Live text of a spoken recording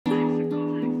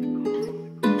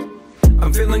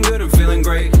I'm feeling good, I'm feeling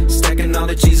great. Stacking all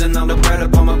the cheese and all the bread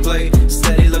up on my plate.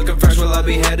 Steady looking fresh while I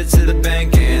be headed to the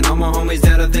bank. And all my homies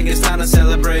that I think it's time to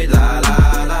celebrate. La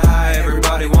la la,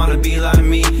 everybody wanna be like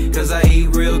me, cause I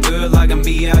eat real good like I'm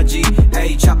B.I.G.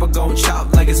 Hey, chopper gon'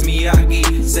 chop like it's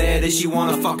Miyagi. Said if she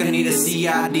wanna fuck, I need a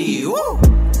C.I.D. Woo!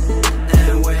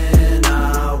 And when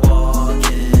I walk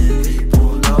in,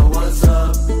 people know what's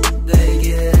up. They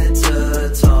get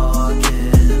to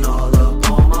talking all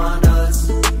up on my nuts.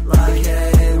 Like,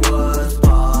 hey, what's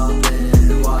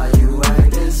poppin'? Why you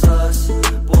actin' sus?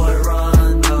 Boy,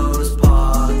 run those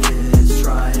pockets,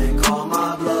 try and call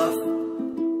my bluff.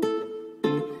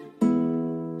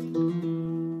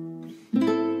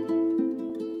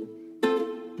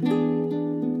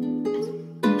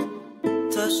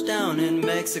 Touchdown in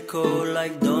Mexico,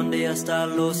 like donde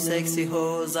están los sexy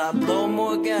hoes? I blow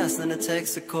more gas than a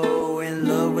Texaco. In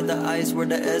love with the ice, we're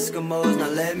the Eskimos. Now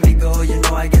let me go, you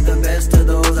know I get the best of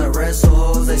those. I wrestle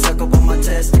hoes, they suck up on my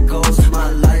testicles.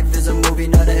 My life is a movie,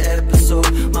 not an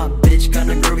episode. My bitch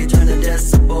kinda groovy, turn the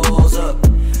decibels up.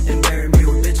 And bury me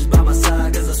with bitches by my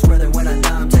side, cause I swear that when I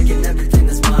die I'm taking everything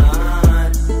that's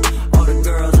mine. All the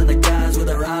girls and the guys with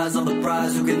their eyes on the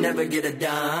prize who can never get a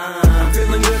dime.